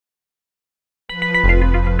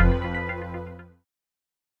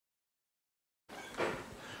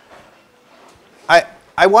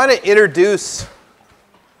I want to introduce,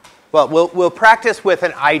 well, we'll practice with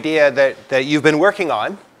an idea that you've been working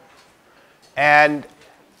on and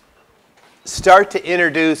start to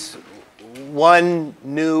introduce one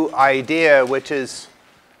new idea, which is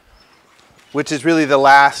really the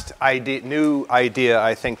last new idea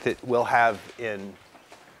I think that we'll have in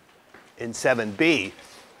 7b.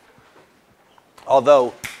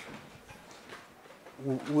 Although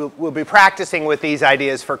we'll be practicing with these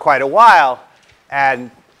ideas for quite a while,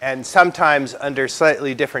 and sometimes under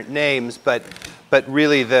slightly different names, but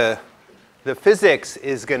really the physics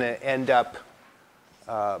is going to end up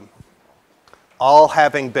all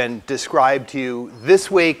having been described to you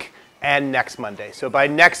this week and next Monday. So by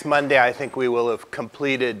next Monday, I think we will have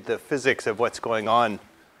completed the physics of what's going on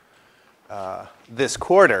this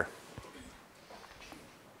quarter.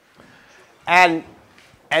 And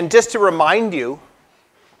just to remind you,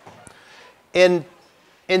 in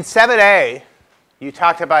 7a, you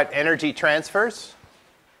talked about energy transfers.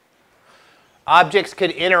 Objects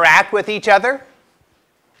could interact with each other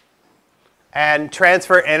and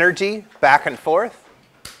transfer energy back and forth.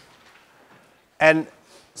 And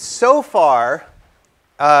so far,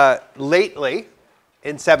 lately,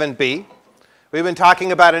 in 7b, we've been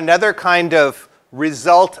talking about another kind of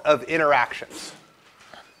result of interactions.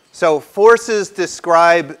 So forces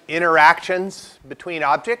describe interactions between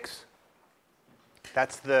objects.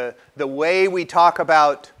 That's the way we talk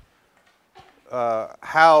about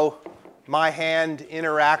how my hand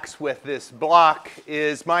interacts with this block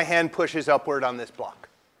is my hand pushes upward on this block.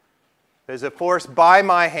 There's a force by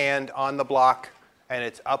my hand on the block, and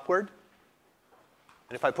it's upward.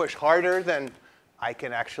 And if I push harder, then I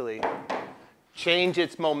can actually change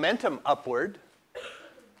its momentum upward.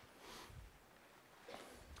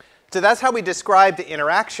 So that's how we describe the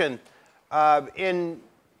interaction.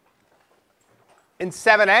 In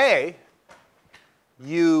 7a,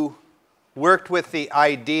 you worked with the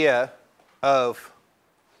idea of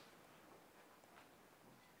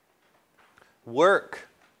work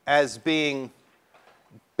as being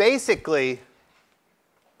basically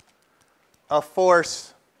a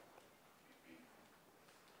force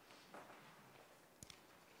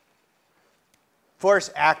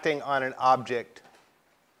acting on an object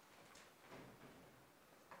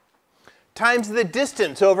times the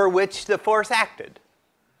distance over which the force acted.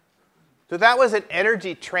 So that was an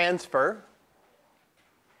energy transfer.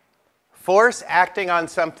 Force acting on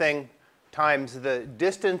something times the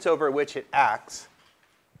distance over which it acts.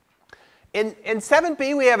 In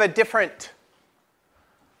 7b, we have a different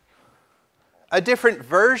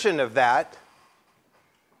version of that.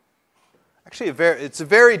 Actually, it's a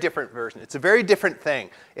very different version. It's a very different thing.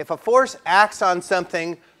 If a force acts on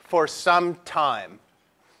something for some time,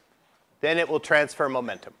 then it will transfer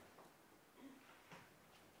momentum.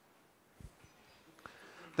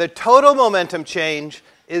 The total momentum change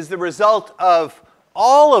is the result of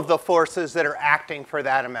all of the forces that are acting for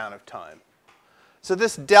that amount of time. So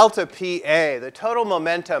this delta PA, the total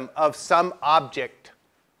momentum of some object,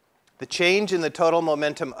 the change in the total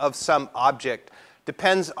momentum of some object,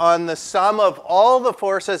 depends on the sum of all the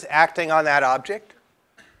forces acting on that object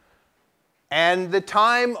and the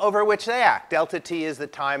time over which they act. Delta T is the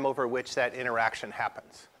time over which that interaction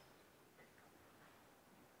happens.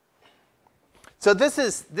 So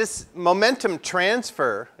this momentum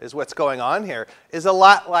transfer is what's going on here, is a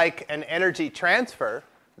lot like an energy transfer.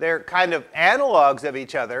 They're kind of analogs of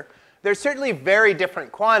each other. They're certainly very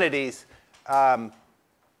different quantities. Energy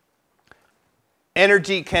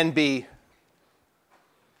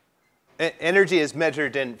is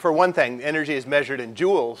measured in, for one thing, energy is measured in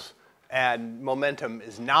joules, and momentum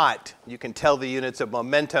is not. You can tell the units of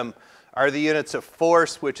momentum are the units of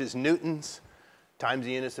force, which is newtons, times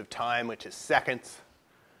the units of time, which is seconds.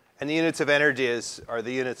 And the units of energy are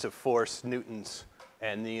the units of force, newtons,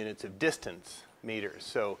 and the units of distance, meters.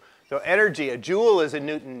 So energy, a joule is a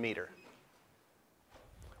newton meter.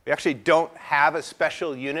 We actually don't have a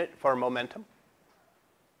special unit for momentum.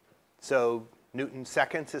 So newton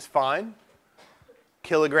seconds is fine.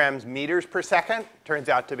 Kilograms meters per second turns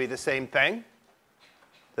out to be the same thing.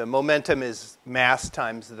 The momentum is mass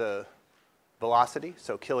times the velocity,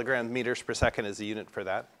 so kilograms meters per second is the unit for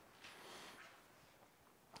that.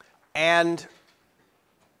 And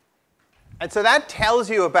so that tells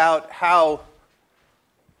you about how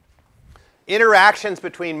interactions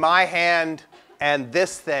between my hand and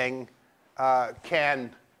this thing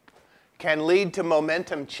can lead to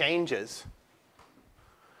momentum changes.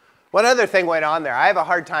 One other thing went on there. I have a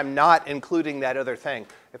hard time not including that other thing.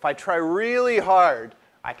 If I try really hard,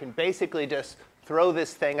 I can basically just throw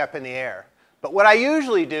this thing up in the air. But what I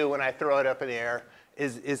usually do when I throw it up in the air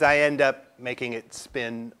is I end up making it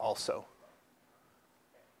spin also.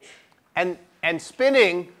 And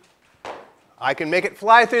spinning, I can make it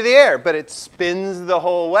fly through the air, but it spins the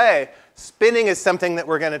whole way. Spinning is something that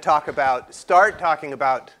we're going to start talking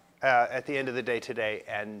about at the end of the day today,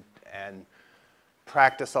 and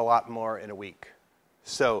practice a lot more in a week.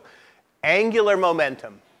 So angular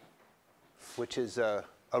momentum, which is a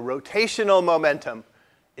rotational momentum,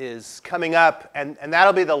 is coming up, and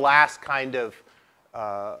that'll be the last kind of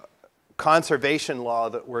conservation law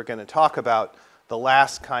that we're going to talk about, the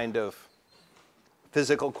last kind of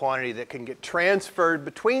physical quantity that can get transferred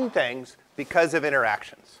between things because of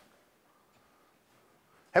interactions.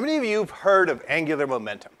 How many of you have heard of angular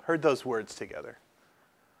momentum? Heard those words together?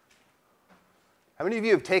 How many of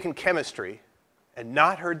you have taken chemistry and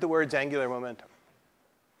not heard the words angular momentum?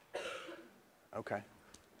 Okay.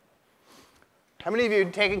 How many of you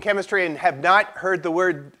have taken chemistry and have not heard the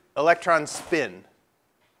word electron spin?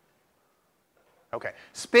 Okay.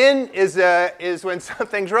 Spin is when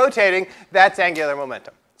something's rotating. That's angular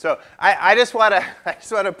momentum. So I just want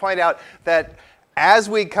to point out that as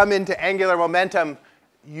we come into angular momentum,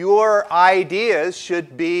 your ideas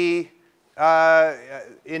should be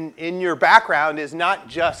in your background is not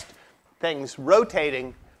just things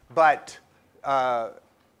rotating, but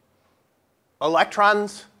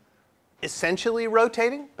electrons essentially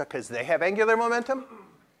rotating because they have angular momentum,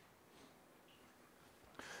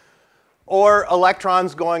 or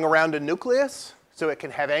electrons going around a nucleus, so it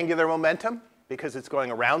can have angular momentum because it's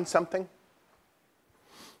going around something.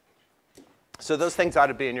 So those things ought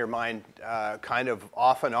to be in your mind kind of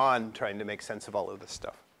off and on, trying to make sense of all of this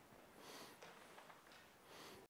stuff.